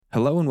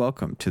Hello and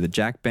welcome to the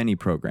Jack Benny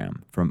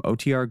program from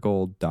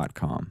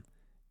OTRGold.com.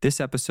 This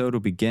episode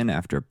will begin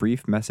after a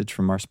brief message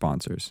from our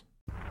sponsors.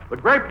 The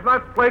Grapes,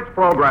 Nuts, Flakes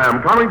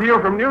program coming to you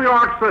from New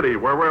York City,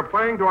 where we're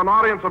playing to an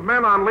audience of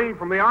men on leave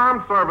from the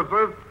armed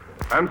services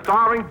and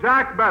starring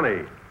Jack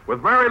Benny,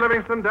 with Mary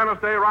Livingston, Dennis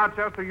Day,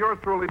 Rochester, yours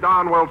truly,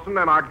 Don Wilson,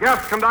 and our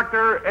guest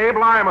conductor, Abe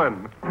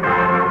Lyman.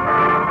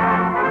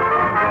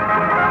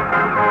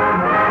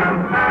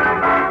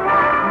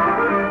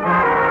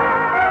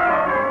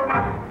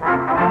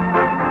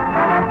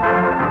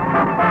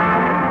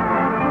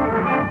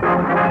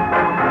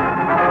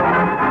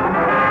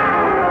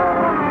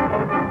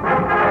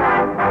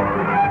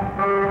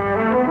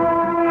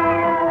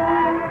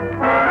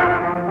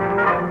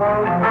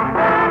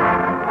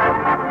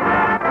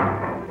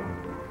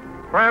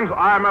 Friends,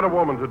 I met a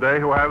woman today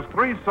who has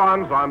 3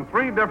 sons on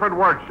 3 different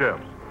work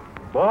shifts.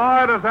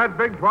 Boy, does that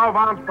big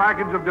 12-ounce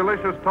package of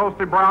delicious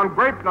toasty brown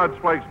grape nuts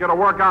flakes get a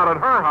workout at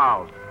her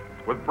house,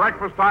 with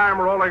breakfast time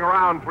rolling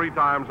around 3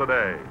 times a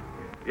day.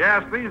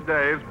 Yes, these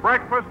days,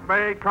 breakfast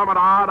may come at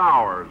odd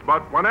hours,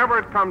 but whenever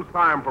it comes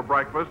time for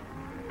breakfast,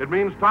 it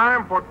means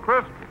time for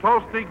crisp,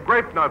 toasty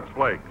grape nuts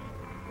flakes.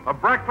 A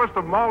breakfast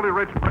of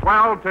malty-rich,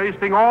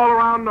 well-tasting,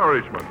 all-around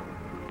nourishment,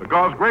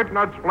 because grape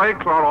nuts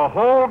flakes are a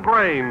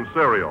whole-grain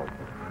cereal.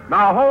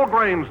 Now,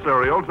 whole-grain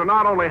cereals are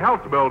not only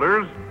health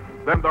builders,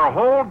 then they're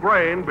whole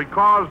grain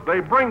because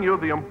they bring you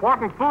the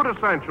important food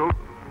essentials,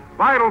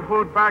 vital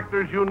food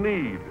factors you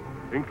need,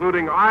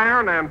 including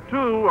iron and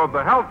 2 of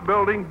the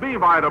health-building B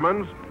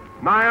vitamins,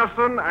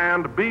 niacin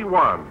and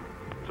B1.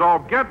 So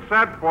get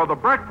set for the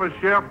breakfast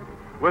shift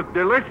with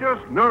delicious,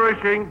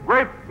 nourishing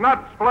grape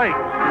nuts flakes.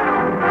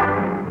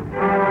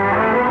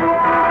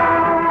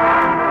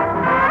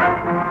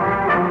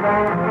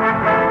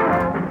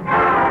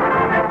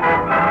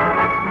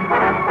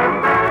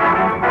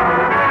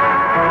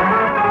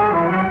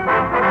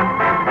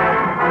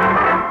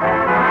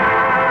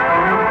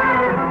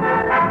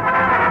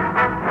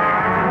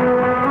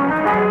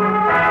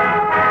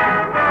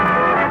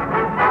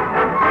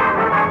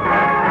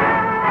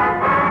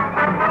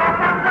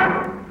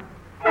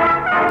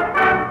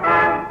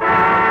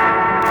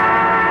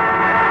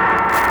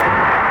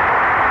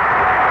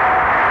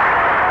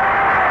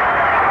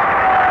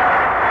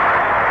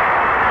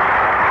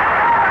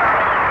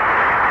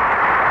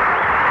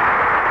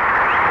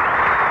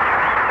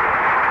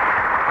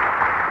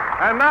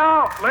 And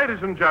now,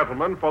 ladies and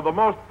gentlemen, for the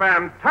most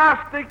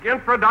fantastic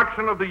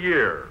introduction of the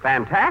year.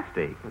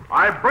 Fantastic.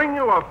 I bring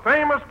you a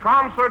famous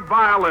concert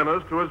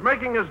violinist who is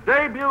making his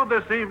debut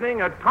this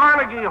evening at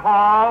Carnegie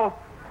Hall,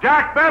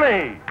 Jack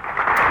Benny.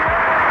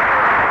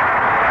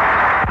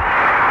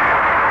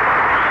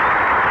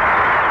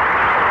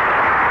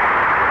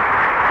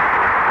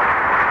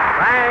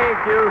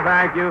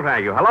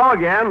 Thank you. Hello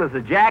again. This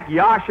is Jack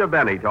Yasha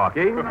Benny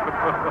talking.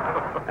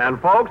 And,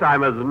 folks,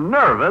 I'm as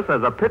nervous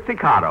as a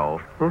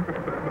pizzicato.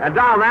 And,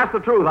 Don, that's the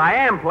truth. I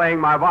am playing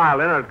my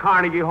violin at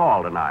Carnegie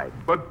Hall tonight.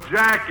 But,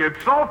 Jack,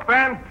 it's so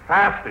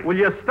fantastic. Will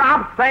you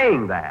stop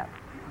saying that?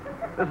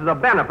 This is a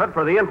benefit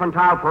for the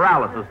Infantile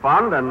Paralysis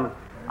Fund, and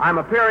I'm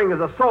appearing as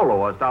a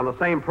soloist on the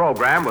same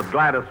program with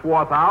Gladys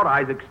Swarthout,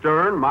 Isaac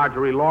Stern,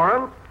 Marjorie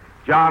Lawrence,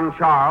 John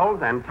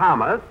Charles, and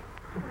Thomas.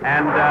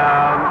 And,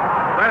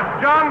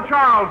 That's John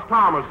Charles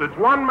Thomas. It's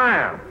one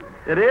man.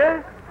 It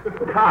is?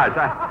 Gosh,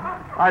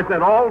 I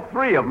sent all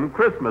 3 of them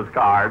Christmas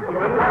cards.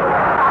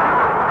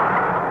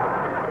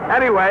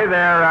 Anyway,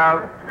 there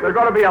are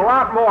going to be a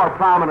lot more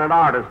prominent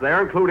artists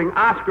there, including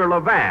Oscar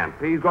Levant.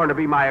 He's going to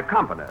be my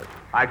accompanist.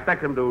 I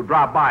expect him to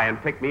drop by and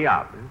pick me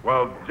up.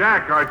 Well,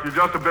 Jack, aren't you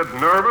just a bit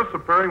nervous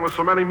appearing with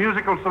so many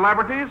musical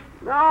celebrities?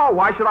 No,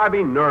 why should I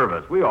be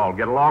nervous? We all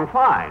get along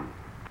fine.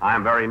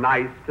 I'm very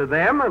nice to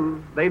them,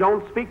 and they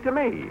don't speak to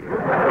me.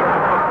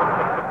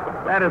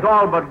 That is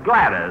all but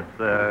Gladys.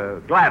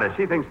 Gladys,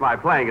 she thinks my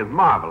playing is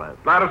marvelous.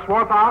 Gladys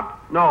Swarthout?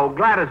 No,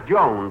 Gladys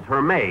Jones,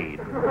 her maid.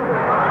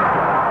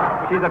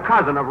 She's a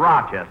cousin of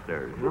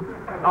Rochester's.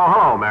 Oh,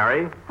 hello,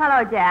 Mary.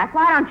 Hello, Jack.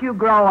 Why don't you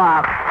grow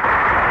up?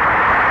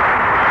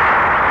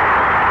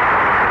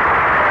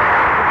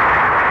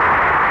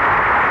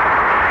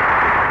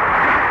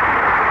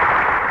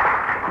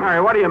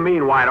 Mary, what do you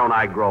mean, why don't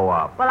I grow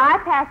up? Well, I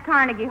passed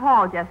Carnegie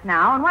Hall just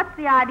now, and what's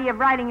the idea of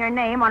writing your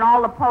name on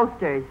all the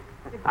posters?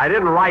 I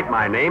didn't write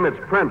my name. It's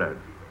printed.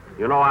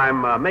 You know,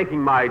 I'm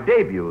making my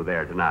debut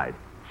there tonight.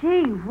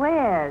 Gee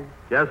whiz.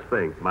 Just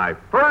think, my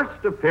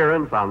first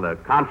appearance on the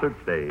concert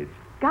stage.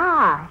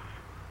 Gosh.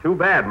 Too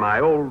bad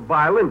my old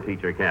violin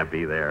teacher can't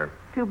be there.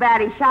 Too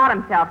bad he shot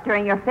himself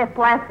during your 5th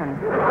lesson.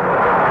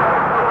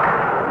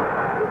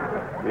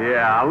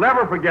 Yeah, I'll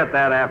never forget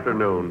that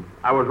afternoon.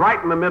 I was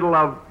right in the middle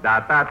of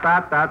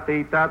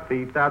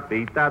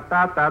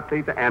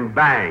da-da-da-da-dee-da-dee-da-dee-da-da-da-dee, and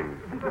bang.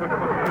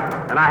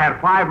 And I had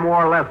 5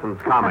 more lessons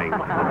coming.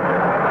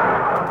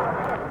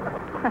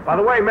 By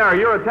the way, Mary,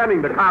 you're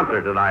attending the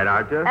concert tonight,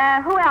 aren't you?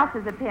 Who else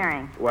is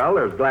appearing? Well,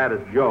 there's Gladys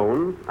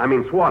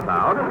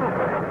Swarthout,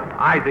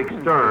 Isaac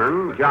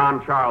Stern,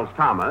 John Charles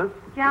Thomas.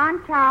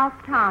 John Charles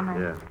Thomas.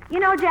 Yeah. You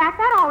know, Jack,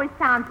 that always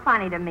sounds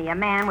funny to me, a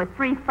man with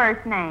 3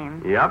 first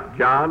names. Yep,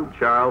 John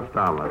Charles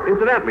Thomas.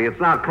 Incidentally, it's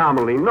not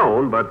commonly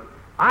known, but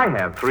I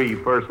have 3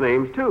 first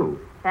names, too.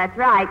 That's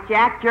right,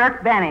 Jack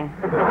Jerk Benny.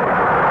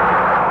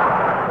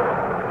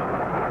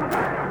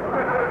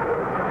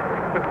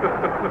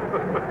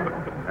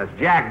 That's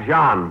Jack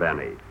John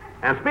Benny.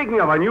 And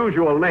speaking of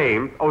unusual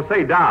names,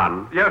 say,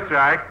 Don. Yes,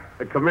 Jack.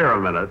 Come here a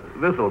minute.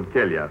 This'll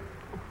kill you.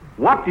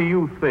 What do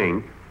you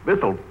think?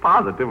 This'll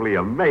positively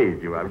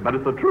amaze you, but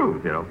it's the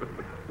truth, you know.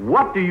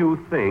 What do you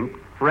think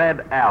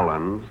Fred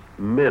Allen's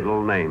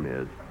middle name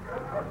is?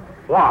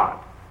 What?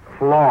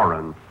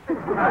 Florence.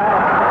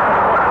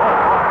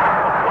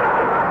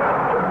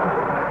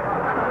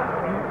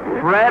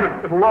 Fred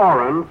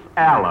Florence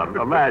Allen.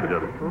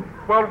 Imagine.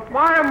 Well,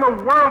 why in the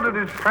world did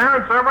his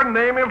parents ever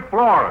name him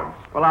Florence?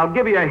 Well, I'll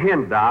give you a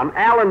hint, Don.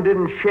 Allen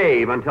didn't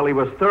shave until he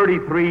was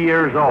 33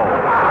 years old.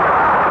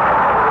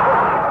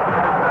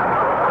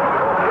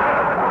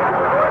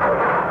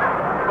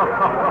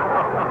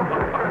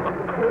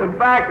 In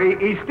fact,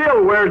 he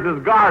still wears his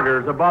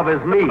garters above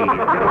his knees.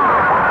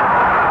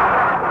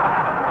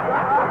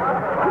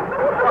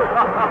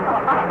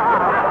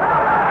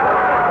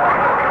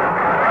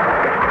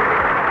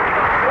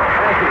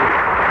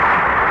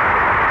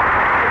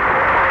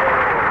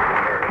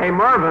 Hey,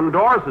 Mervyn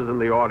Doris is in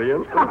the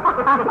audience.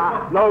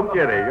 No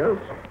kidding, huh?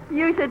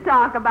 You should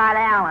talk about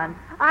Alan.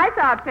 I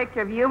saw a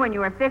picture of you when you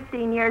were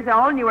 15 years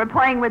old and you were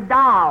playing with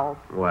dolls.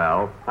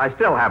 Well, I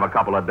still have a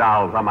couple of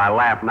dolls on my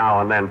lap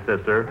now and then,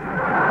 sister.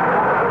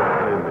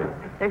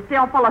 They're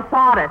still full of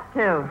sawdust,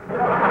 too.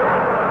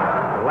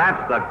 Well,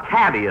 that's the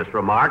cattiest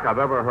remark I've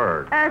ever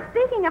heard.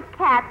 Speaking of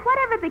cats,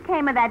 whatever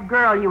became of that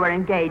girl you were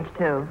engaged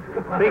to?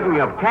 Speaking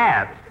of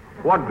cats,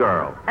 what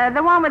girl?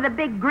 The one with the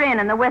big grin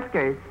and the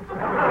whiskers.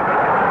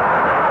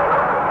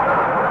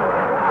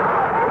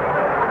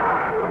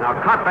 Now,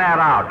 cut that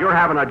out. You're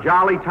having a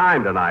jolly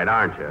time tonight,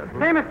 aren't you?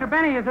 Say, Mr.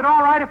 Benny, is it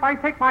all right if I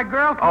take my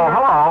girl to... Oh,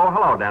 hello.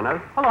 Hello,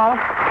 Dennis. Hello.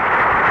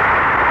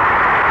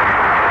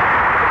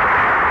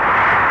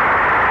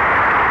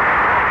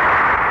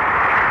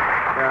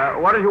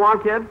 What did you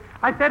want, kid?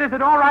 I said, is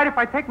it all right if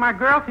I take my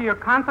girl to your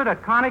concert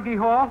at Carnegie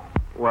Hall?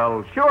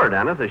 Well, sure,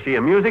 Dennis. Is she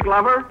a music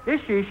lover? Is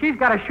she? She's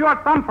got a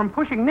short thumb from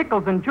pushing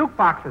nickels in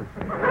jukeboxes.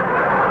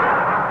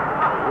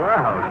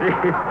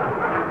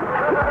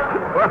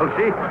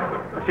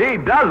 She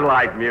does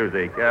like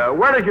music.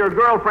 Where does your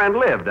girlfriend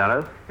live,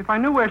 Dennis? If I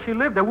knew where she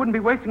lived, I wouldn't be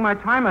wasting my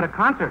time at a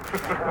concert.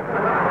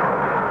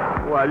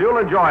 Well, you'll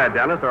enjoy it,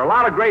 Dennis. There are a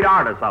lot of great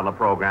artists on the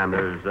program.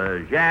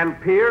 There's Jan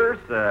Pierce,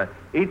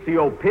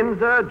 Ezio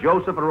Pinza,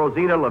 Joseph and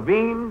Rosina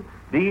Levine,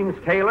 Deans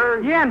Taylor.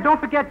 Yeah, and don't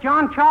forget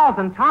John Charles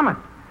and Thomas.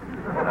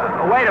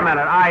 Wait a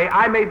minute.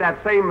 I made that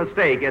same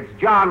mistake. It's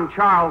John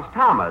Charles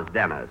Thomas,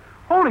 Dennis.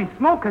 Holy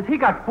smoke, has he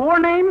got 4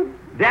 names?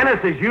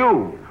 Dennis is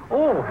you.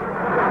 Oh.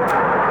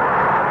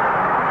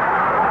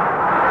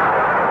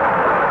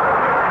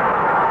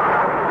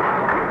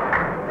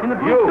 In the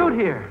blue suit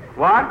here.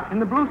 What? In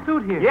the blue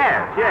suit here.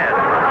 Yes.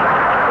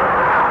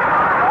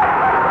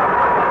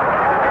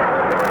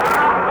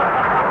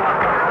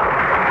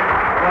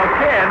 Well,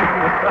 kid.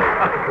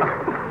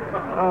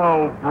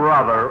 Oh,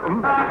 brother.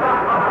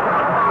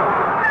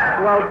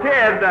 Well,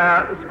 kid,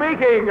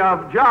 speaking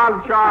of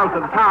John, Charles,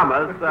 and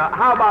Thomas,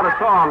 how about a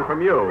song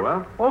from you,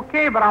 huh?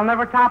 Okay, but I'll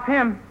never top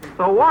him.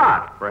 So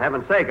what? For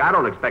heaven's sake, I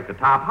don't expect to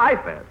top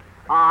Heifetz.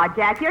 Aw,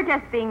 Jack, you're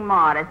just being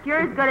modest. You're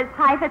as good as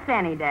Heifetz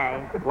any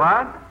day.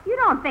 What? You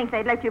don't think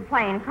they'd let you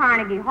play in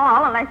Carnegie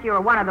Hall unless you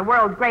were one of the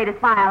world's greatest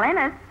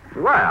violinists.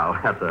 Well,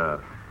 that's a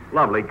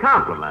lovely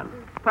compliment.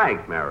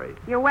 Thanks, Mary.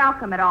 You're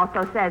welcome, it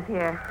also says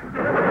here.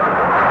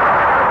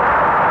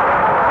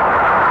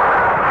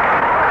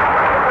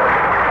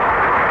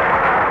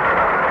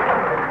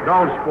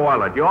 Don't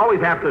spoil it. You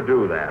always have to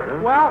do that, huh?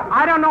 Well,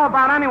 I don't know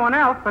about anyone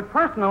else, but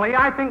personally,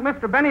 I think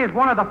Mr. Benny is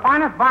one of the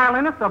finest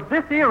violinists of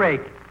this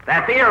earache.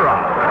 That's era.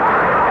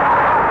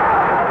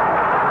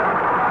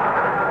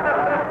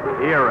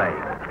 Earache.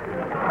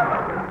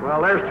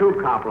 Well, there's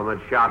 2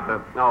 compliments shot to...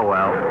 Oh,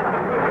 well.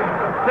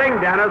 Sing,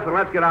 Dennis, and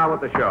let's get on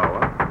with the show.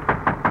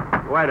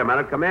 Huh? Wait a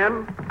minute. Come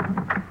in.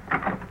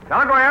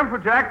 Telegram for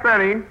Jack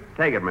Benny.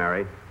 Take it,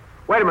 Mary.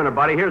 Wait a minute,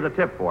 buddy. Here's a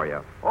tip for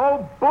you.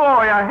 Oh,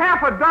 boy,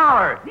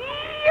 $50.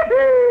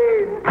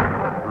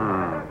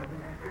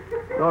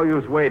 No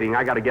use waiting.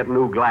 I got to get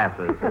new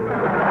glasses.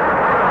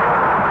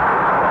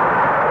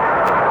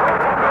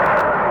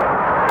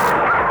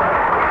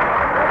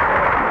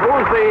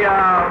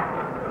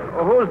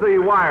 Who's the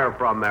wire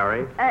from,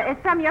 Mary?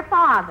 It's from your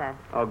father.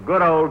 Oh,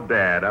 good old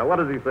Dad. What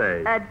does he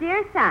say?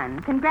 Dear son,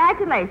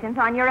 congratulations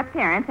on your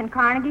appearance in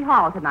Carnegie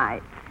Hall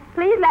tonight.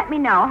 Please let me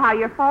know how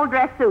your full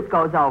dress suit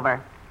goes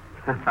over.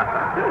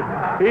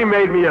 He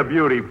made me a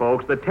beauty,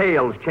 folks. The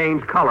tails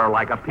change color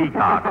like a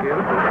peacock.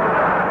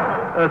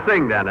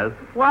 Sing, Dennis.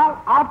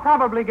 Well, I'll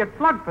probably get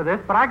slugged for this,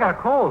 but I got a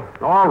cold.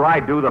 All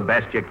right, do the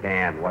best you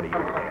can. What do you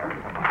care?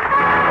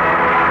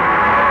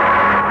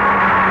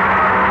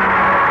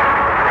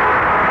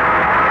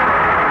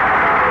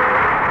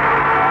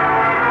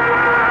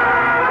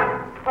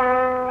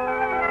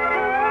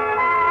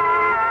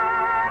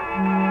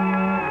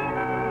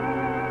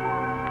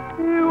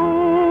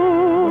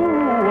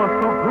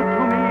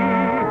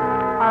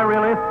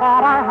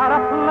 Thought I had a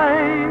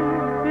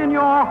place in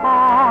your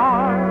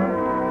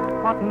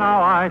heart, but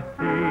now I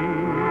see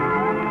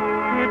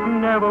it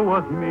never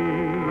was me.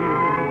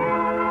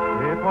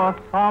 It was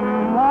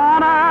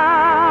someone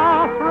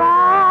else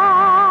right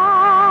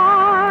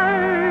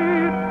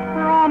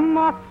from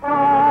the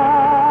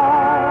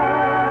start.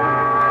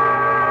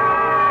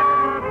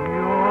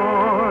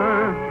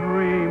 You're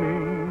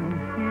dreaming,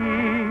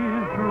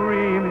 he's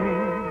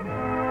dreaming,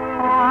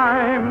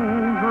 I'm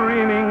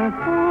dreaming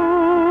too.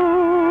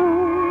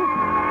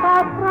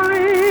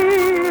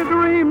 Three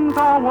dreams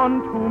are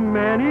one too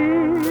many.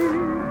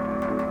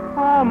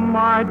 Oh,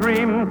 my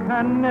dream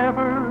can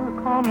never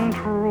come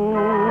true.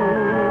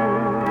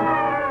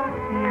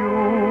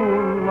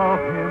 You love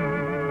him,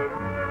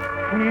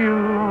 he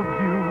loves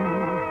you,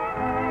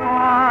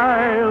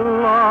 I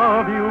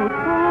love you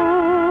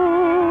too.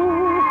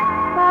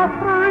 The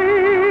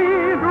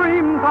three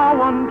dreams are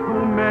one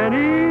too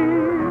many.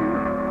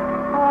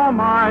 Oh,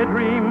 my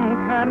dream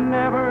can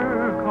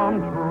never come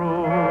true.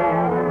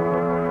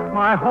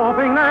 My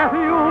hoping that you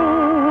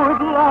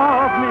would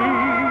love me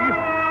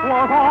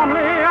was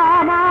only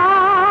a madcap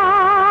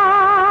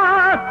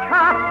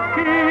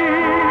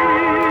scheme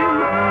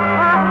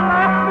that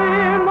left me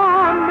in the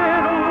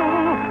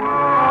middle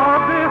of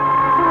this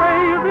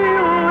crazy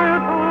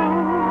little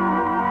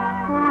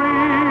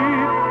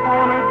street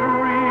on a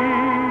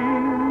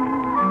dream.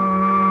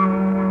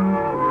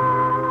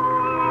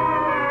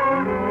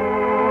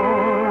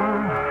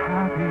 You're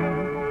happy,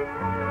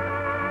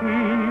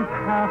 he's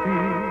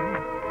happy.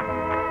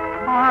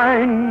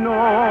 I know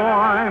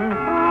I'm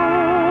through.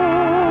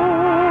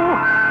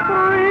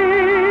 Three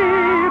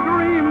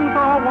dreams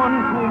are one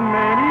too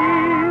many,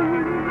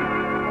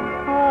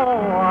 so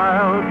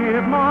I'll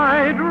give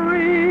my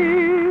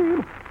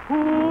dream to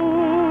you.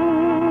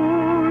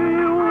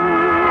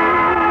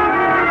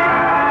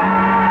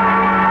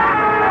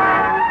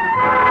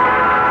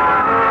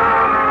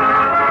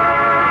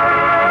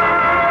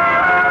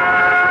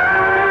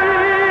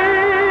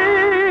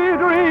 Three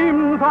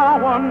dreams are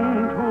one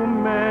too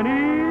many.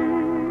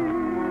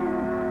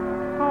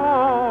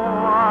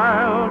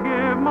 I'll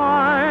give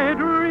my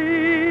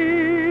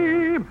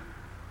dream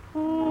to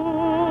you.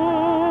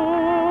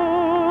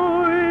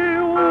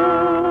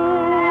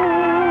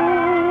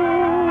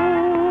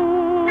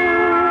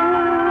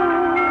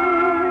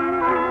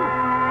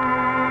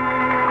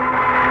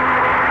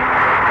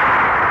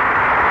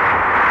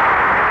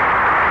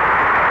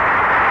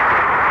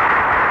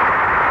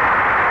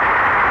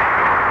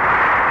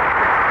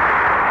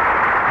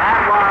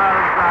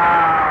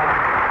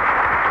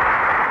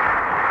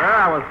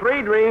 That was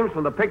Three Dreams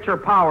from the picture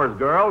Powers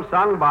Girl,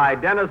 sung by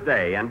Dennis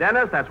Day. And,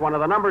 Dennis, that's one of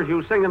the numbers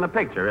you sing in the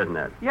picture, isn't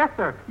it? Yes,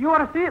 sir. You ought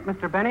to see it,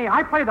 Mr. Benny.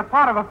 I play the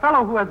part of a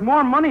fellow who has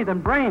more money than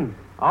brains.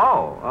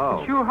 Oh.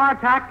 It's sure hard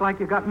to act like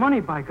you got money,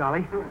 by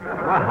golly. Well,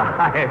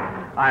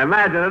 I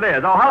imagine it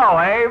is. Oh, hello,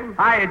 Abe.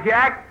 Hiya,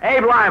 Jack.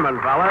 Abe Lyman,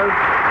 fellas.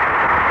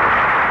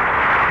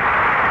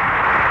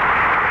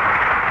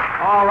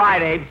 All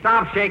right, Abe,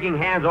 stop shaking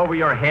hands over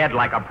your head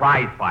like a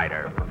prize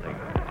fighter.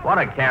 What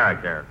a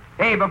character.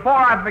 Hey, before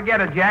I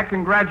forget it, Jack,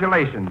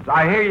 congratulations.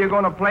 I hear you're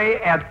going to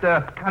play at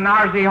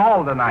Canarsie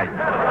Hall tonight.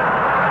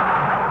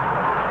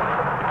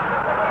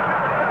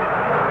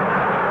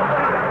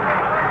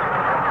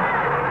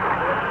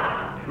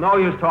 No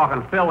use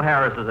talking. Phil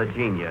Harris is a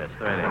genius,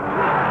 really.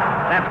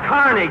 That's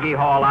Carnegie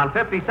Hall on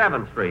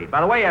 57th Street. By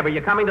the way, Abe, are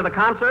you coming to the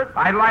concert?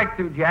 I'd like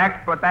to,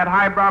 Jack, but that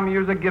highbrow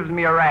music gives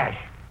me a rash.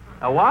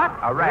 A what?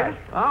 A rash.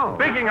 Oh.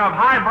 Speaking of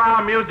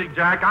highbrow music,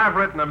 Jack, I've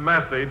written a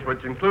message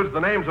which includes the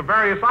names of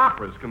various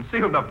operas,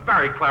 concealed in a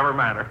very clever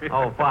manner.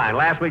 Oh, fine.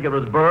 Last week it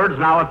was birds,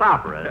 now it's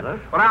opera, is it?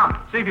 Well,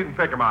 now, see if you can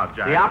pick them out,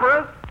 Jack. The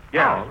operas?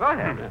 Yes. Oh, go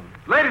ahead.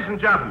 Ladies and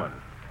gentlemen,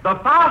 the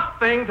first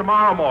thing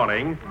tomorrow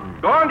morning,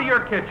 go into your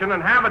kitchen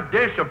and have a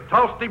dish of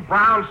toasty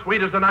brown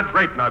sweet as a nut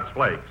grape nuts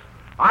flakes.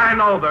 I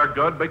know they're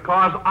good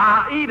because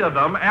I eat of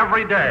them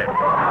every day.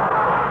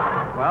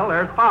 Well,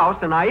 there's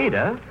Faust and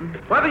Aida.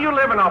 Whether you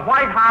live in a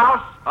White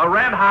House, a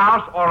Red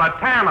House, or a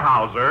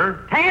Tannhauser,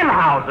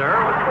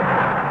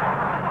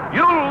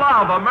 you'll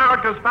love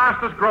America's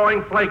fastest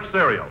growing flake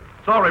cereal.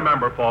 So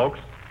remember, folks,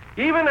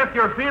 even if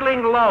you're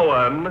feeling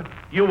lowin',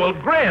 you will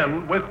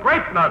grin with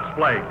grape nuts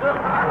flakes.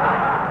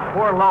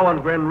 Poor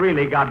Lohengrin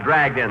really got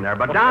dragged in there.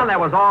 But, Don, that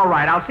was all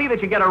right. I'll see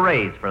that you get a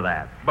raise for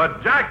that.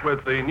 But, Jack,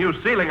 with the new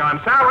ceiling on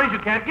salaries, you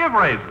can't give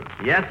raises.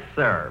 Yes,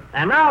 sir.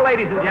 And now,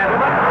 ladies and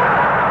gentlemen...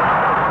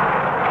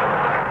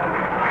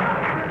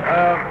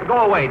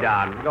 Go away,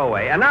 Don. Go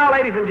away. And now,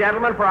 ladies and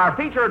gentlemen, for our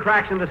feature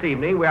attraction this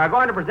evening, we are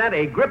going to present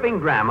a gripping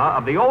drama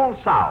of the Old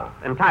South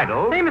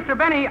entitled... Say, Mr.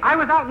 Benny, I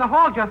was out in the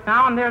hall just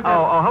now, and there's a...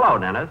 Oh, hello,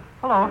 Dennis.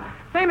 Hello.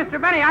 Say,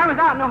 Mr. Benny, I was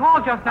out in the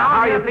hall just now. How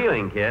are and you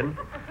feeling, kid?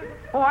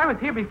 Oh, I was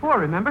here before,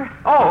 remember?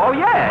 Oh,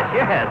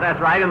 yes, that's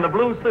right, in the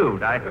blue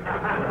suit. What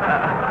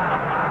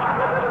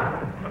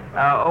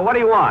do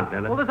you want,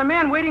 Dennis? Well, there's a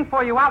man waiting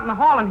for you out in the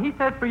hall, and he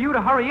says for you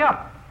to hurry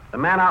up. The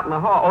man out in the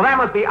hall. Oh, that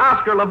must be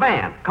Oscar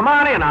Levant. Come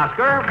on in,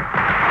 Oscar.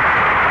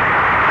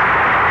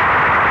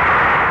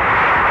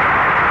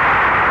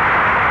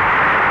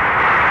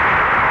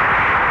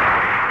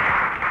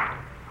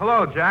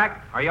 Hello,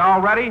 Jack. Are you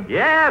all ready?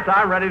 Yes,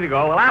 I'm ready to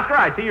go. Well, Oscar,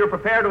 I see you're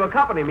prepared to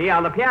accompany me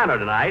on the piano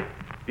tonight.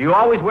 Do you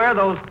always wear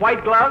those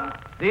white gloves?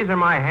 These are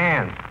my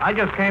hands. I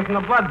just came from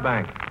the blood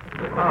bank.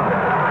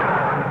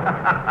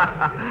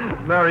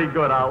 Very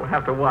good. I'll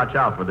have to watch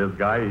out for this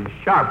guy. He's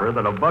sharper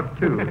than a buck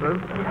tooth.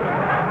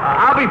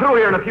 I'll be through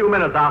here in a few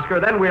minutes, Oscar.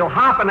 Then we'll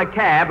hop in a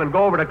cab and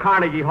go over to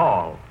Carnegie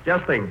Hall.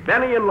 Just think,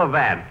 Benny and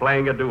Levant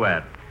playing a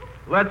duet.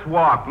 Let's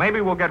walk.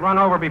 Maybe we'll get run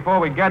over before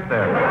we get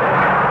there.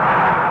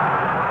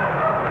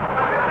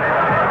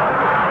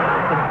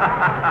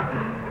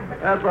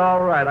 That's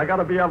all right. I got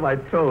to be on my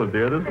toes,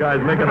 dear. This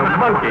guy's making a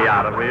monkey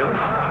out of me.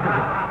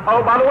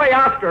 Oh, by the way,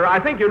 Oscar, I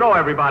think you know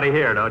everybody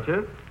here, don't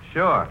you?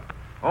 Sure.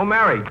 Oh,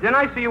 Mary, didn't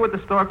I see you at the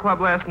Stork Club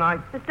last night?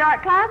 The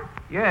Stork Club?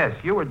 Yes,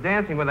 you were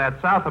dancing with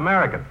that South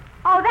American.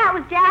 Oh, that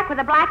was Jack with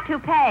a black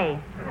toupee.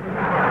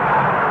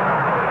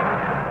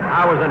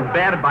 I was in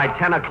bed by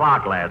 10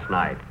 o'clock last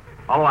night.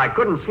 Although I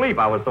couldn't sleep,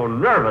 I was so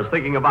nervous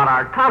thinking about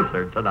our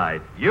concert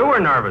tonight. You were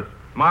nervous.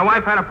 My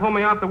wife had to pull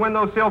me off the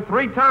windowsill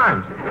 3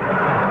 times.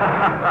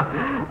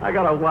 I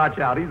gotta watch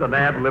out. He's an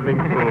ad-libbing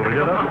fool,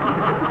 you know?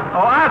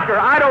 Oh, Oscar,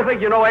 I don't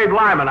think you know Abe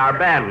Lyman, our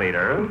band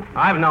leader.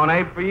 I've known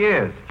Abe for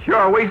years.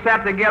 Sure, we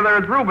sat together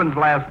at Rubens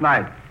last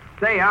night.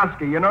 Say,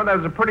 Oscar, you know, that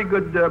was a pretty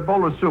good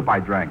bowl of soup I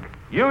drank.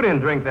 You didn't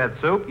drink that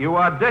soup. You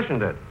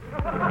auditioned it.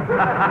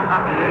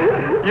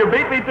 You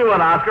beat me to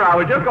it, Oscar. I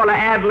was just going to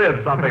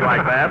ad-lib something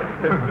like that.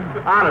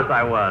 Honest,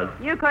 I was.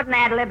 You couldn't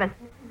ad-lib a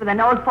with a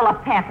nose full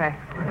of pepper.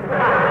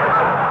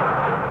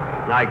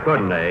 I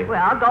couldn't, eh?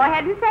 Well, go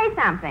ahead and say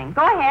something.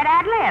 Go ahead,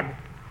 ad-lib.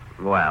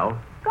 Well?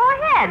 Go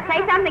ahead.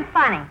 Say something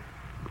funny.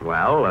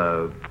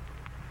 Well.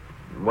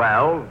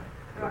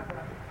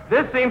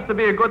 This seems to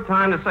be a good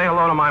time to say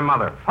hello to my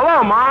mother.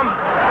 Hello, Mom.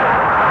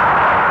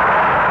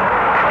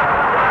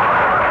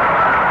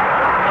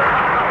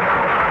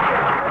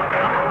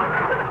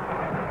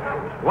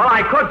 Well,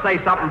 I could say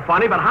something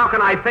funny, but how can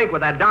I think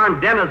with that darn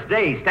Dennis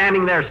Day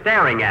standing there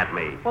staring at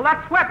me? Well,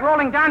 that sweat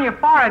rolling down your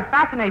forehead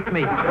fascinates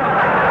me.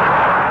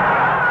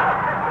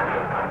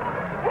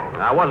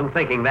 I wasn't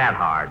thinking that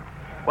hard.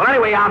 Well,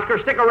 anyway, Oscar,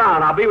 stick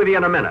around. I'll be with you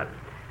in a minute.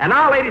 And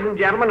now, ladies and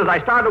gentlemen, as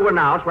I start to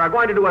announce, we're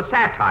going to do a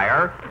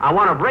satire on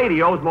one of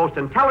radio's most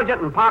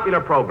intelligent and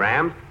popular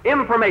programs,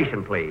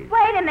 Information, Please.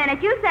 Wait a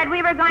minute. You said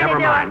we were going to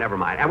do Never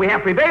mind. And we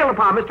have prevailed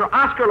upon Mr.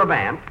 Oscar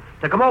Levant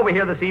to come over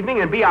here this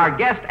evening and be our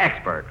guest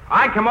expert.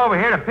 I come over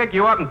here to pick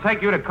you up and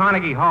take you to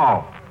Carnegie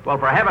Hall. Well,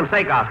 for heaven's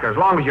sake, Oscar, as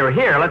long as you're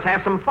here, let's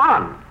have some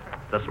fun.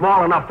 It's a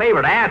small enough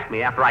favor to ask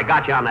me after I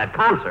got you on that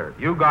concert.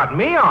 You got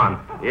me on?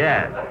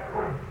 Yes.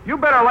 You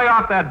better lay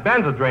off that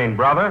Benzodrine,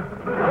 brother.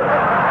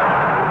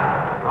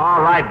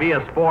 All right, be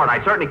a sport.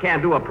 I certainly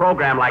can't do a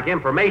program like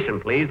Information,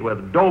 Please,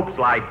 with dopes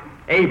like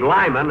Abe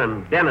Lyman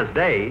and Dennis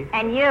Day.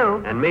 And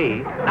you. And me.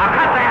 Now,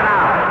 cut that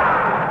out.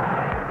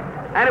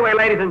 Anyway,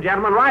 ladies and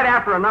gentlemen, right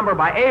after a number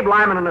by Abe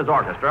Lyman and his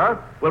orchestra,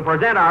 we'll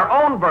present our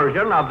own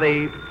version of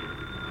the...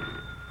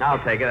 I'll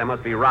take it. That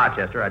must be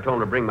Rochester. I told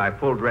him to bring my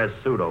full-dress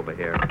suit over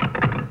here.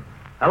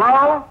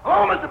 Hello?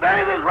 Oh, Mr.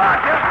 Benny, this is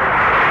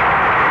Rochester.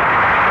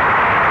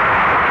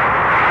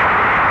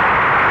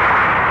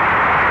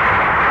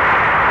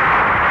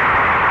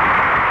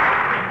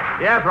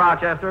 Yes,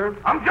 Rochester.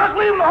 I'm just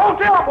leaving the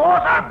hotel,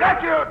 boss. I've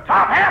got your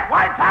top hat,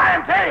 white tie,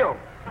 and tail.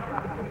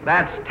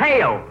 That's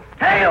tail.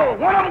 Tail.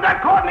 One of them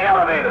got caught in the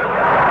elevator.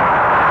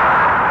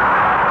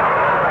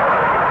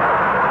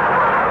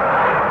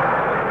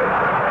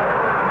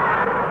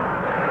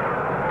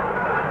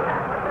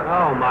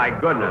 Oh, my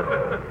goodness.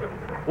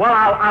 Well,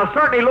 I'll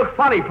certainly look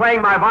funny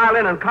playing my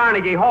violin in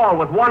Carnegie Hall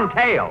with one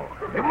tail.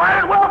 You might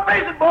as well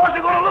face it, boss.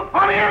 You're going to look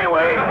funny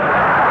anyway.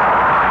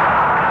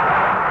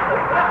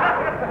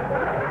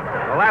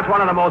 Well, that's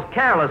one of the most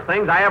careless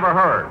things I ever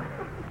heard.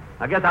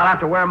 I guess I'll have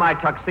to wear my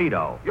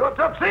tuxedo. Your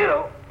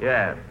tuxedo?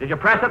 Yes. Did you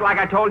press it like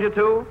I told you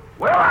to?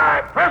 Well,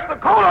 I pressed the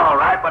coat all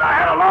right, but I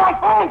had a long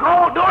phone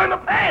call during the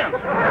pants.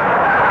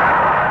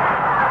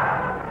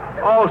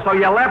 Oh, so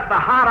you left the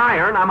hot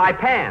iron on my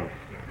pants.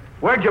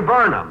 Where'd you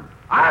burn them?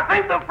 I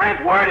think the French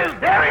word is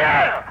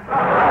derriere.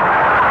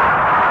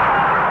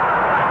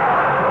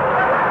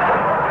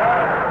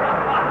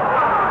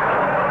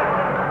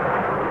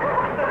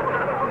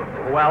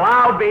 Well,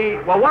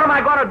 what am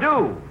I going to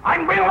do? I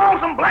can bring along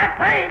some black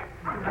paint.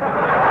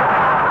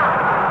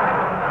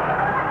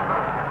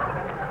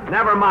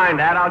 Never mind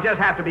that. I'll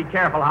just have to be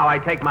careful how I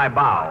take my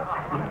bow.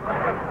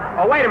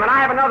 Oh, wait a minute. I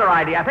have another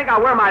idea. I think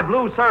I'll wear my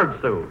blue serge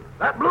suit.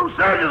 That blue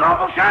serge is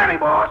awful shiny,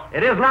 boss.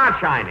 It is not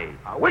shiny.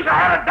 I wish I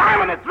had a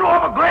diamond that threw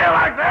off a glare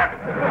like that.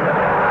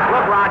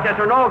 Look,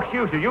 Rochester, no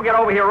excuses. You get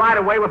over here right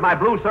away with my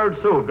blue serge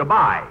suit.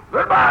 Goodbye.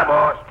 Goodbye,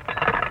 boss.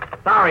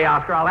 Sorry,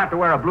 Oscar. I'll have to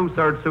wear a blue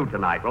serge suit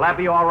tonight. Will that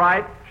be all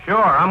right? Sure,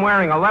 I'm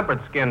wearing a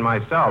leopard skin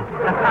myself.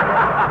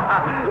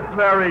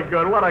 Very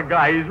good. What a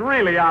guy. He's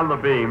really on the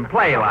beam.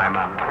 Play,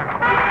 Lyman.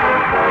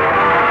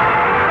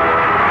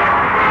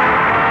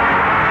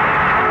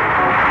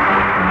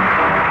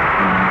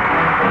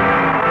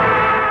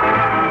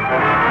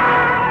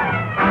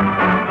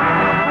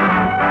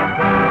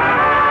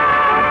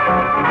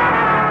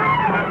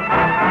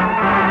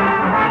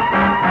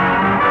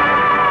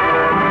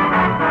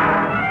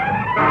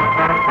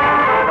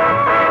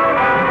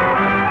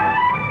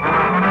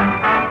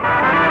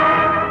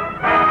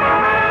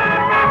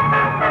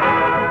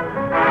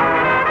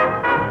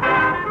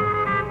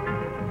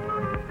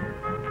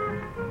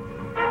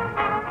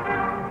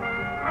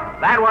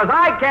 That was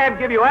I Can't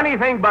Give You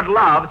Anything But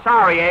Love.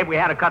 Sorry, Abe, we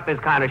had to cut this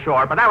kind of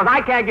short, but that was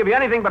I Can't Give You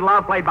Anything But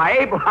Love, played by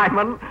Abe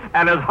Lyman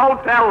and his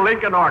Hotel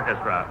Lincoln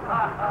Orchestra.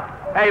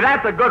 Hey,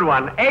 that's a good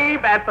one.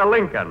 Abe at the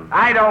Lincoln.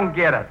 I don't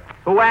get it.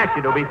 Who asked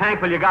you to? Be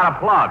thankful you got a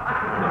plug.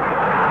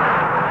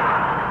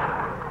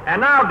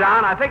 And now,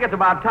 Don, I think it's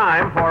about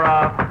time for,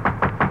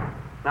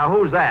 Now,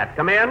 who's that?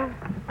 Come in.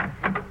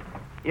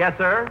 Yes,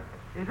 sir?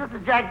 Is this the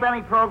Jack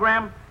Benny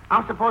program?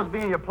 I'm supposed to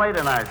be in your play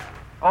tonight.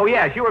 Oh,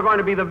 yes, you were going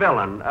to be the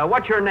villain.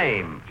 What's your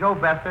name? Joe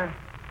Besser.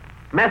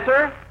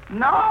 Messer?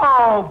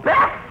 No,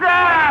 Besser!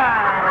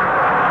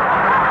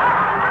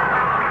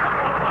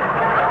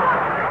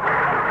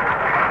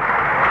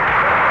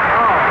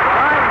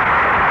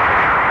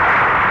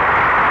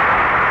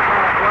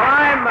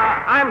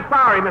 I'm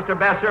sorry, Mr.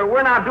 Besser.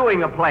 We're not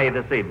doing a play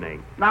this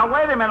evening. Now,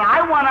 wait a minute.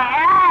 I want to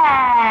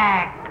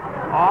act.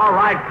 All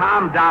right,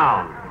 calm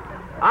down.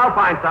 I'll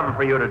find something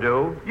for you to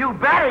do. You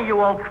better,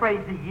 you old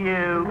crazy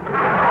you.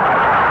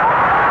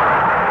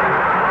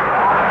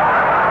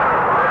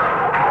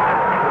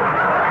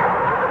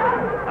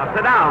 Now,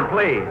 sit down,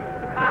 please.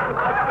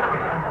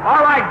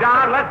 All right,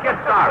 Don, let's get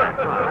started.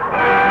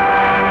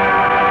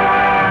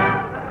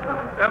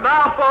 And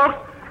now, folks,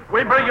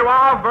 we bring you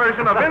our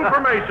version of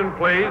Information,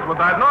 Please, with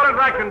our noted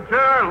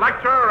raconteur,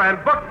 lecturer,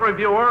 and book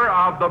reviewer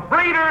of the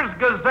Breeders'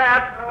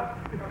 Gazette,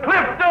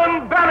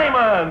 Clifton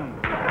Bennyman.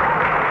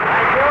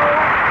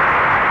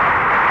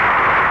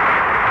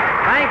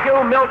 Thank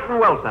you, Milton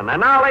Wilson.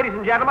 And now, ladies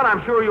and gentlemen,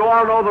 I'm sure you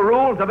all know the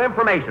rules of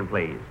Information,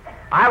 Please.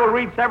 I will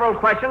read several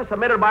questions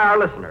submitted by our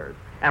listeners.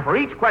 And for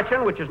each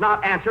question which is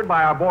not answered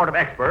by our board of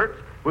experts,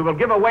 we will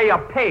give away a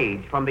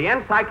page from the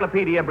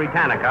Encyclopedia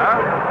Britannica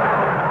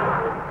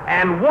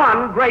and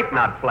one grape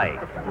nut flake.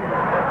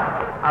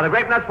 Are the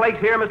grape nut flakes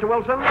here, Mr.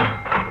 Wilson?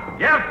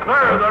 Yes,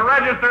 sir. The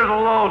register's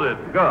loaded.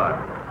 Good.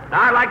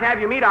 Now, I'd like to have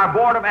you meet our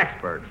board of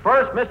experts.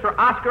 First, Mr.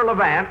 Oscar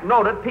Levant,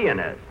 noted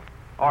pianist.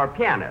 Or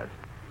pianist.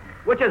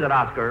 Which is it,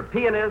 Oscar?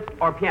 Pianist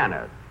or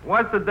pianist?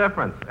 What's the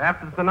difference?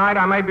 After tonight,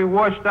 I may be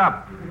washed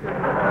up.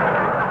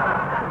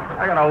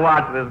 I gotta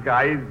watch this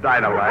guy. He's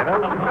dynamite,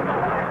 huh?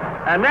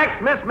 And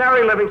next, Miss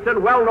Mary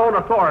Livingston, well-known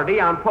authority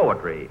on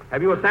poetry.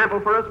 Have you a sample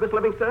for us, Miss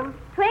Livingston?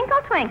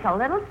 Twinkle, twinkle,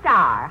 little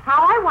star,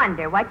 how I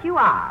wonder what you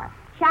are.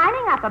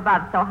 Shining up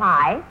above so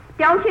high,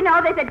 don't you know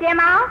there's a dim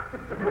out?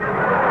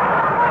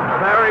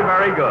 Very,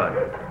 very good.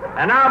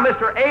 And now,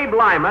 Mr. Abe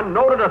Lyman,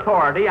 noted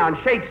authority on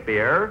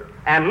Shakespeare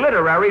and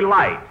literary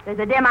light. There's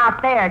a dim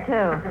out there,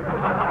 too.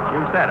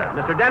 You said it.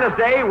 Mr. Dennis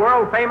Day,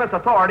 world-famous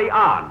authority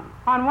on.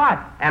 On what?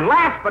 And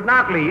last but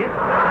not least,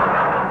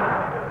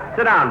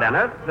 sit down,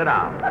 Dennis, sit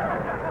down.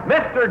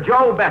 Mr.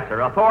 Joe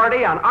Besser,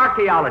 authority on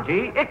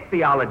archaeology,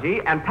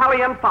 ichthyology, and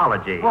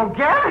paleontology. Well,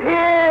 get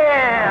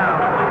him!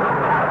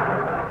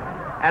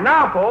 And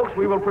now, folks,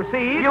 we will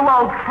proceed. You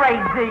old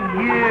crazy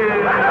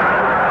you.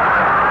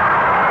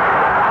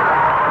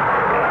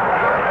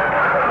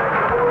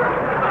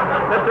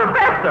 Mr.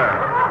 Besser.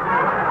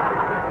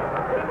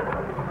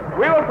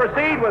 We will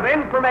proceed with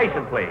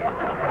information, please.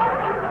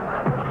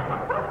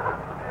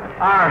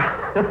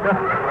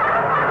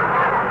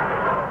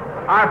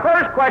 Our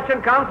first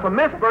question comes from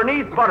Miss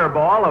Bernice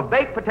Butterball of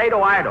Baked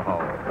Potato, Idaho.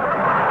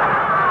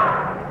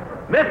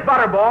 Miss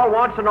Butterball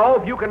wants to know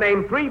if you can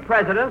name 3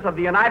 presidents of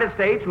the United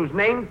States whose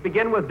names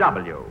begin with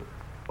W.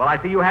 Well, I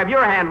see you have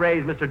your hand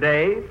raised, Mr.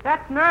 Day.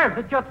 That's nerves.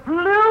 It just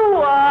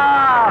blew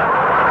up.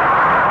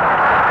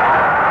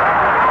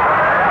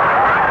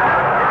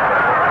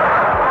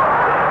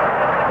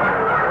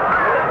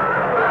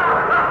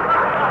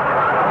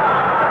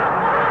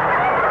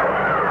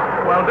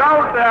 Well,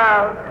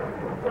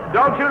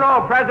 don't you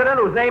know a president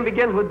whose name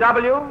begins with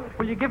W?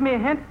 Will you give me a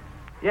hint?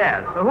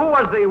 Yes. So who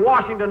was the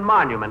Washington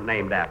Monument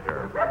named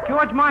after?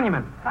 George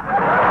Monument.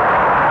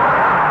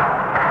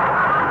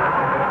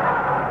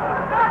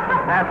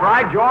 That's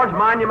right, George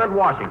Monument,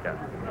 Washington.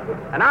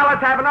 And now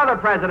let's have another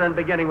president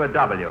beginning with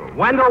W.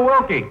 Wendell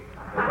Willkie.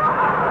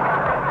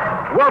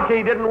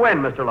 Willkie didn't win,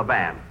 Mr.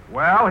 Levant.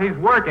 Well, he's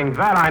working,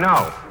 that I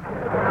know.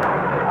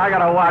 I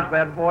gotta watch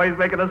that boy. He's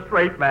making a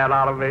straight man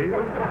out of me.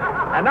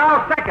 And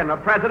now, second, a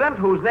president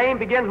whose name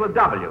begins with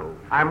W.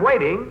 I'm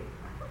waiting.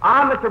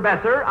 Mr.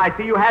 Besser, I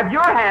see you have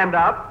your hand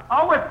up.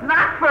 Oh, it's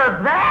not for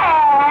that.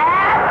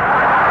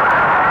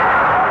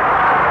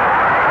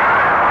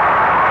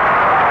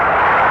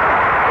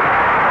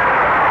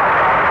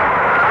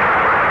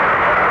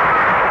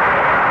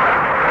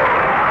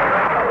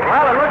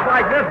 Well, it looks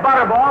like this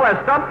butterball has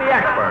stumped the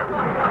expert.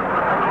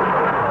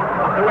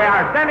 So we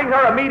are sending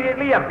her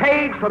immediately a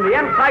page from the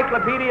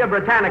Encyclopedia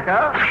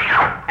Britannica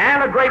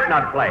and a grape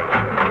nut flake.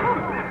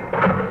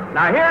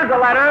 Now, here's a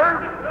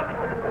letter.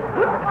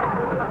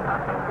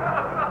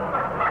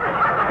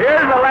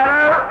 Here's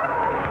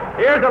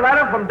a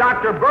letter from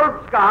Dr.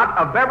 Bert Scott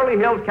of Beverly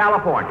Hills,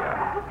 California.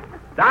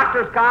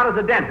 Dr. Scott is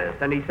a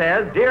dentist, and he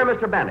says, Dear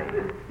Mr. Benny,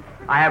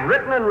 I have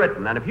written,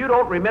 and if you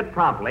don't remit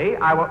promptly,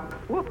 I will...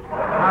 Whoops.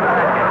 How did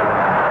that get?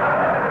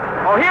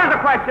 Oh, here's a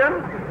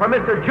question from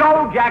Mr.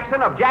 Joe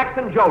Jackson of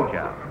Jackson,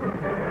 Georgia.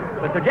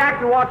 Mr.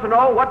 Jackson wants to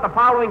know what the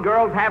following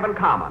girls have in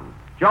common.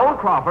 Joan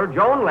Crawford,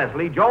 Joan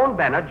Leslie, Joan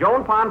Bennett,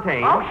 Joan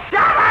Fontaine... Oh, shut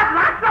up!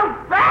 Not so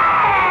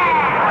fast!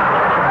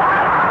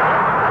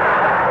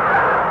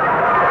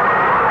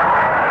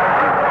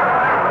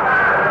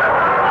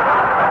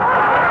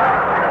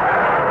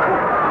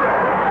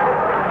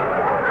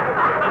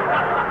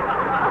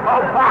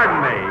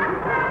 Pardon me.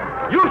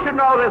 You should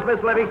know this,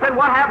 Miss Livingston.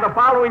 What have the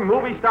following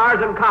movie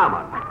stars in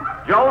common?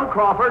 Joan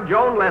Crawford,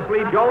 Joan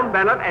Leslie, Joan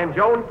Bennett, and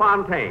Joan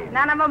Fontaine.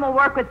 None of them will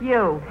work with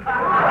you.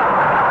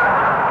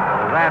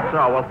 That's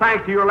so. Well,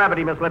 thanks to your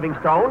levity, Miss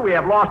Livingstone, we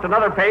have lost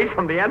another page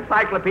from the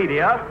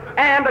encyclopedia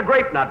and a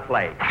grape nut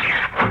flake.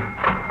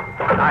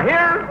 Now,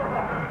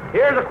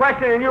 here's a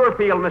question in your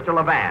field, Mr.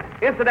 Levant.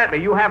 Incidentally,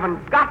 you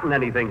haven't gotten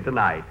anything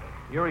tonight.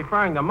 You're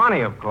referring to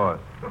money, of course.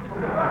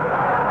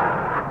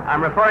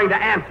 I'm referring to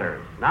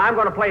answers. Now, I'm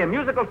going to play a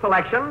musical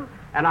selection,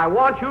 and I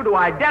want you to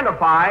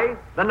identify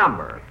the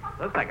number.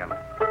 Just a second.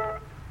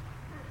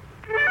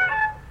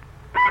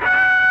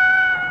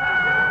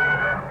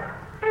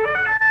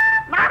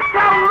 Not so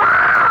loud!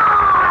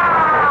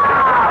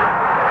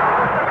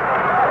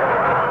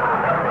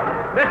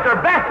 Mr.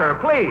 Besser,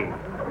 please.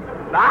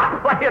 Now, I'll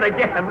play it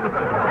again.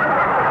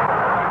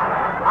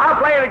 I'll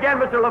play it again,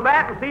 Mr.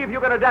 Levant, and see if you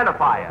can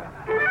identify it.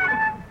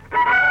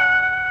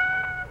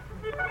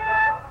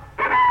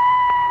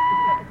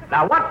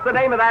 Now, what's the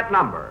name of that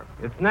number?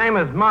 Its name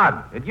is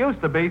Mud. It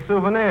used to be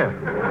Souvenir.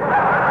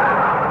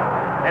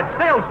 It's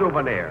still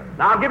Souvenir.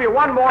 Now, I'll give you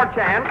one more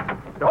chance.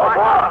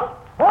 Boss!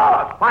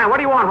 Fine, what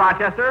do you want,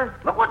 Rochester?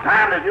 Look what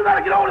time it is. You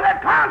gotta get over to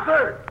that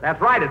concert. That's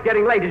right, it's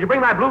getting late. Did you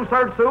bring my blue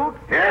serge suit?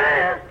 Here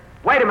it is.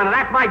 Wait a minute,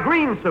 that's my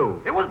green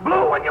suit. It was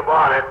blue when you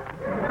bought it.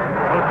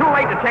 Well, it's too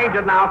late to change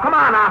it now. Come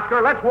on,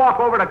 Oscar, let's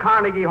walk over to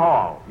Carnegie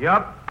Hall.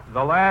 Yup,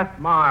 the last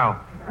mile.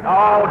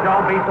 Oh,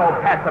 don't be so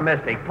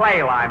pessimistic.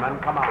 Play, Lyman.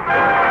 Come on.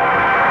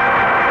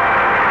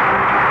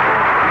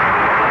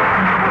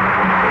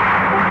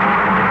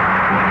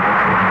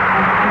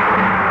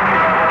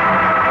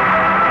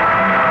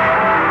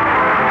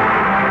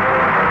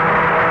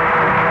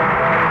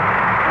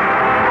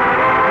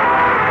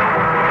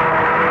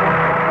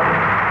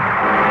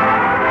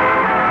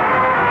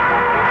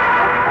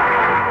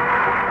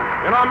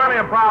 You know, many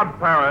a proud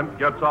parent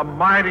gets a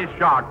mighty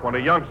shock when a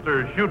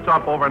youngster shoots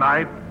up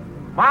overnight.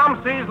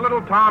 Mom sees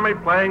little Tommy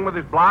playing with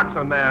his blocks,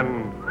 and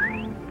then,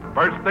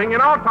 first thing you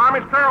know,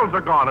 Tommy's curls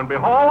are gone, and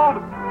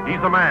behold, he's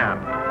a man.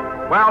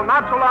 Well,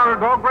 not so long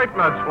ago, Grape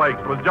Nuts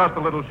Flakes was just a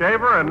little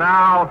shaver, and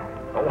now,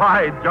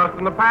 why, just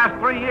in the past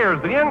 3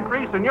 years, the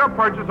increase in your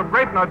purchase of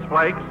Grape Nuts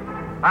Flakes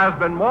has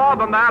been more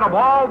than that of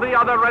all the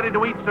other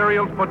ready-to-eat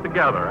cereals put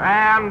together.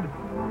 And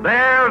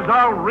there's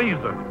a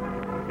reason.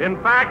 In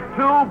fact,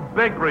 2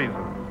 big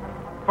reasons.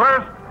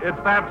 First,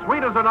 it's that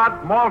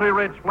sweet-as-a-nut,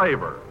 malty-rich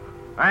flavor.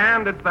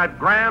 And it's that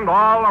grand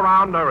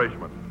all-around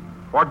nourishment.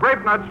 For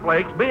Grape Nuts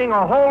Flakes, being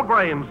a whole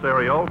grain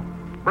cereal,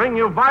 bring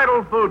you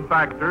vital food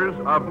factors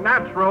of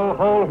natural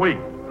whole wheat.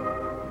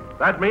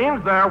 That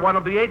means they're one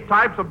of the 8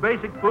 types of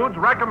basic foods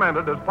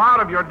recommended as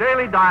part of your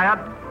daily diet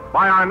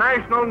by our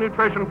National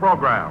Nutrition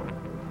Program.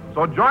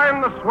 So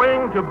join the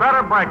swing to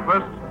better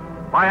breakfast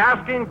by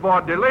asking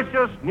for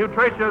delicious,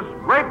 nutritious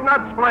Grape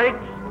Nuts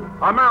Flakes,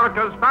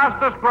 America's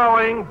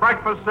fastest-growing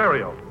breakfast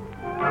cereal.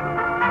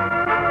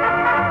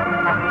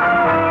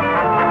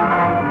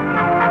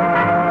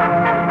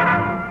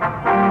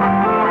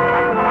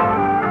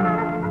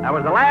 That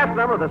was the last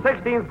number of the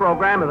 16th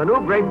program of the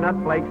new Grape Nut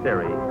Flake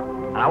series.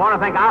 And I want to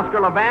thank Oscar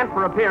Levant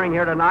for appearing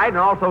here tonight, and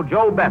also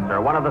Joe Besser,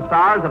 one of the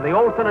stars of the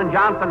Olson and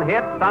Johnson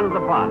hit, Sons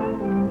of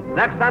Fun.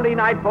 Next Sunday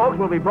night, folks,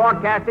 we'll be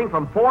broadcasting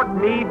from Fort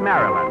Meade,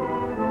 Maryland.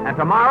 And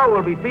tomorrow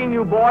we'll be seeing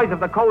you boys of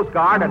the Coast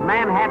Guard at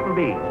Manhattan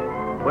Beach.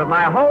 With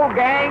my whole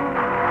gang,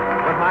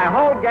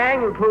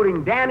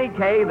 including Danny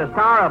Kaye, the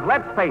star of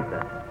Let's Face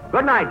It.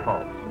 Good night,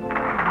 folks.